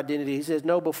you your identity. He says,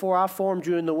 no, before I formed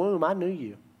you in the womb, I knew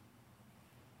you.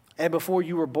 And before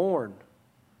you were born,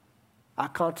 I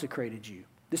consecrated you.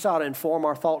 This ought to inform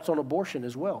our thoughts on abortion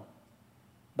as well,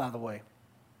 by the way.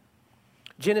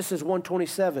 Genesis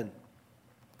 1:27.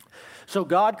 So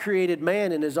God created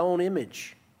man in his own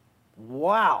image.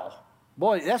 Wow.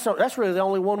 Boy, that's really the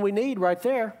only one we need right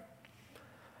there.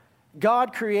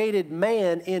 God created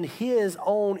man in his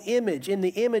own image. In the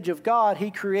image of God,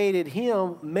 he created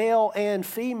him, male and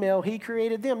female, he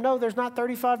created them. No, there's not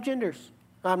 35 genders.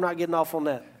 I'm not getting off on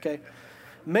that, okay?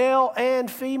 Male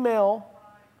and female,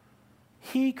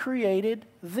 he created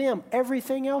them.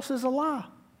 Everything else is a lie.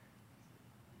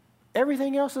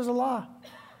 Everything else is a lie.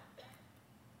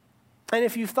 And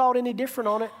if you've thought any different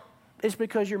on it, it's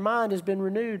because your mind has been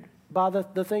renewed by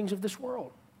the things of this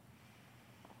world.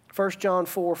 1 John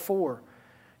 4:4,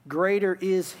 greater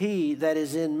is he that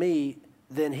is in me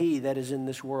than he that is in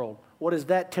this world. What does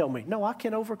that tell me? No, I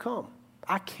can overcome.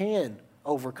 I can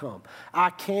overcome. I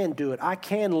can do it. I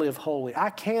can live holy.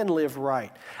 I can live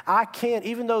right. I can,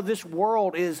 even though this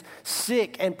world is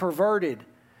sick and perverted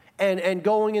and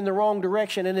going in the wrong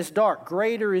direction and it's dark,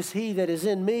 greater is he that is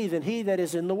in me than he that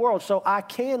is in the world. So I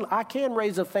can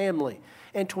raise a family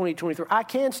in 2023. I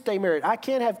can stay married. I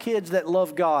can have kids that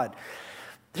love God.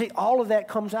 See, all of that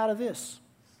comes out of this.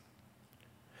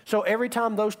 So every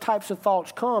time those types of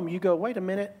thoughts come, you go, wait a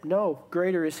minute, no,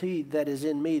 greater is he that is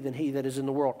in me than he that is in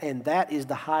the world. And that is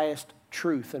the highest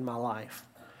truth in my life.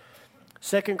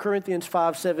 2 Corinthians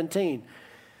 5:17,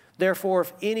 therefore,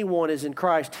 if anyone is in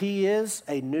Christ, he is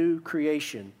a new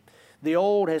creation. The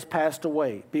old has passed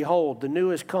away. Behold, the new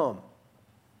has come.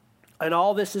 And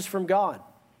all this is from God,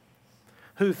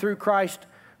 who through Christ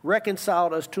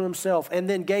reconciled us to himself and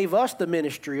then gave us the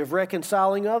ministry of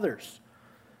reconciling others.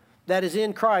 That is,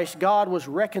 in Christ, God was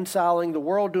reconciling the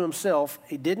world to himself.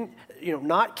 He didn't,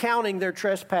 not counting their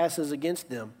trespasses against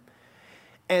them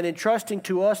and entrusting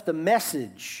to us the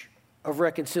message of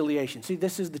reconciliation. See,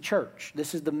 this is the church.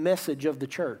 This is the message of the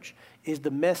church, is the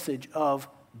message of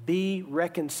be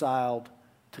reconciled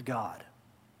to God.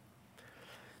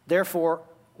 Therefore,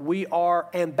 we are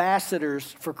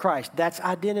ambassadors for Christ. That's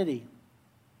identity.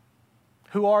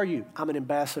 Who are you? I'm an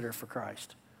ambassador for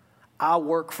Christ. I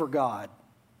work for God.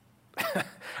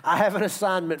 I have an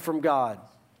assignment from God.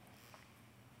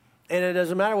 And it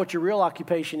doesn't matter what your real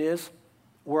occupation is.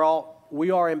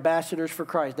 We are ambassadors for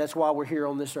Christ. That's why we're here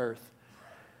on this earth.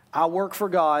 I work for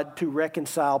God to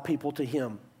reconcile people to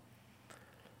him.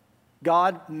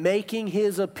 God making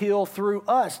his appeal through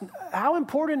us. How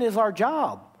important is our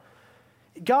job?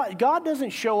 God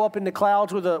doesn't show up in the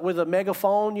clouds with a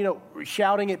megaphone,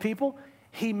 shouting at people.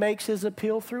 He makes his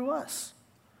appeal through us.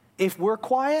 If we're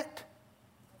quiet,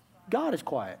 God is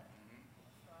quiet.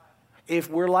 If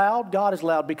we're loud, God is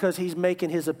loud because he's making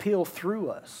his appeal through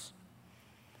us.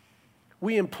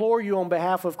 We implore you on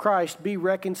behalf of Christ, be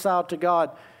reconciled to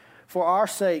God. For our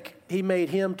sake, he made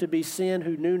him to be sin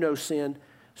who knew no sin,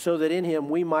 so that in him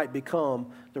we might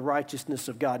become the righteousness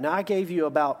of God. Now, I gave you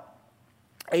about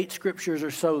 8 scriptures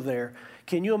or so there.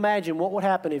 Can you imagine what would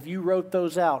happen if you wrote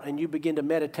those out and you begin to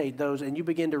meditate those and you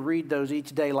begin to read those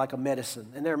each day like a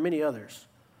medicine? And there are many others.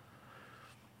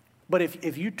 But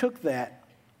if you took that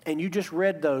and you just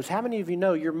read those, how many of you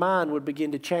know your mind would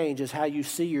begin to change as how you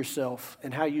see yourself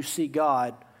and how you see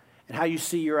God and how you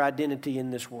see your identity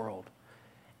in this world?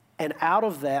 And out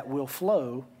of that will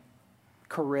flow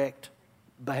correct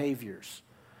behaviors.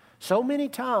 So many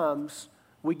times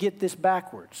we get this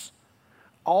backwards.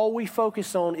 All we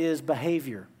focus on is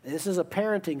behavior. This is a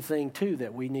parenting thing too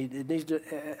that we need. It needs to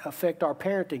affect our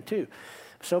parenting too.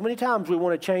 So many times we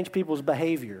want to change people's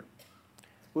behavior.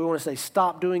 We want to say,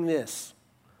 stop doing this.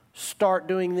 Start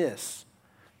doing this.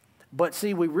 But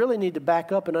see, we really need to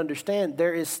back up and understand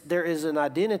there is an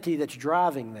identity that's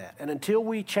driving that. And until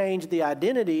we change the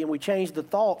identity and we change the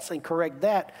thoughts and correct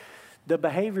that, the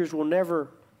behaviors will never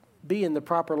be in the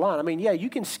proper line. I mean, yeah, you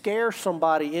can scare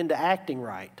somebody into acting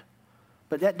right,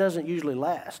 but that doesn't usually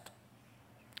last.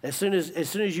 As soon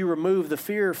as you remove the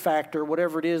fear factor,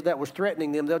 whatever it is that was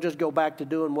threatening them, they'll just go back to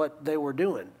doing what they were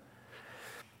doing.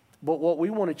 But what we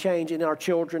want to change in our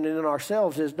children and in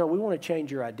ourselves is, no, we want to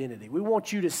change your identity. We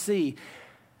want you to see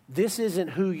this isn't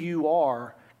who you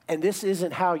are and this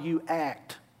isn't how you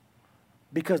act,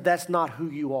 because that's not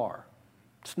who you are.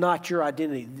 It's not your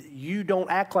identity. You don't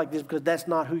act like this because that's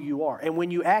not who you are. And when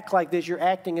you act like this, you're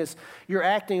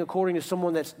acting according to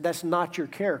someone that's not your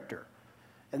character,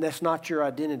 and that's not your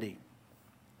identity.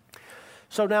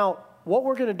 So now, what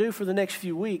we're going to do for the next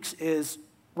few weeks is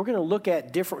we're going to look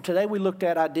at today we looked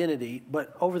at identity,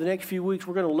 but over the next few weeks,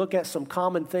 we're going to look at some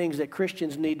common things that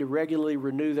Christians need to regularly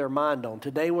renew their mind on.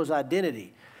 Today was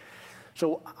identity.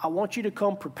 So I want you to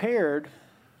come prepared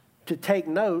to take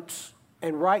notes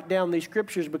and write down these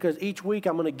scriptures, because each week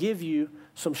I'm going to give you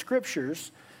some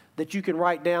scriptures that you can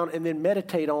write down and then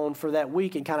meditate on for that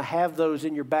week and kind of have those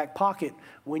in your back pocket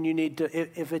when you need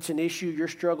to, if it's an issue you're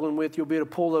struggling with, you'll be able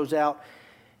to pull those out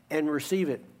and receive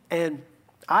it. And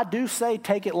I do say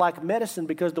take it like medicine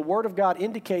because the Word of God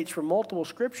indicates from multiple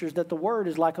scriptures that the Word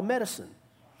is like a medicine.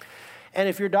 And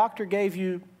if your doctor gave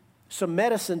you some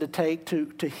medicine to take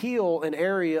to heal an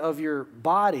area of your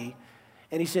body,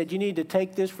 and he said you need to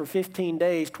take this for 15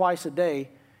 days, twice a day,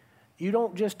 you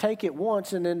don't just take it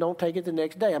once and then don't take it the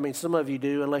next day. I mean, some of you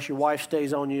do, unless your wife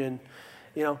stays on you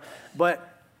and, but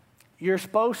you're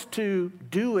supposed to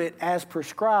do it as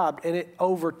prescribed, and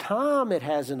over time it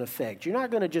has an effect. You're not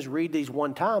going to just read these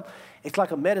one time. It's like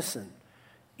a medicine.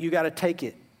 You got to take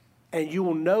it, and you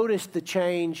will notice the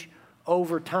change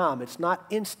over time. It's not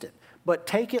instant, but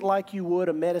take it like you would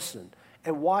a medicine,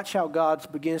 and watch how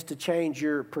God begins to change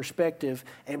your perspective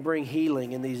and bring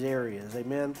healing in these areas.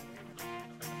 Amen.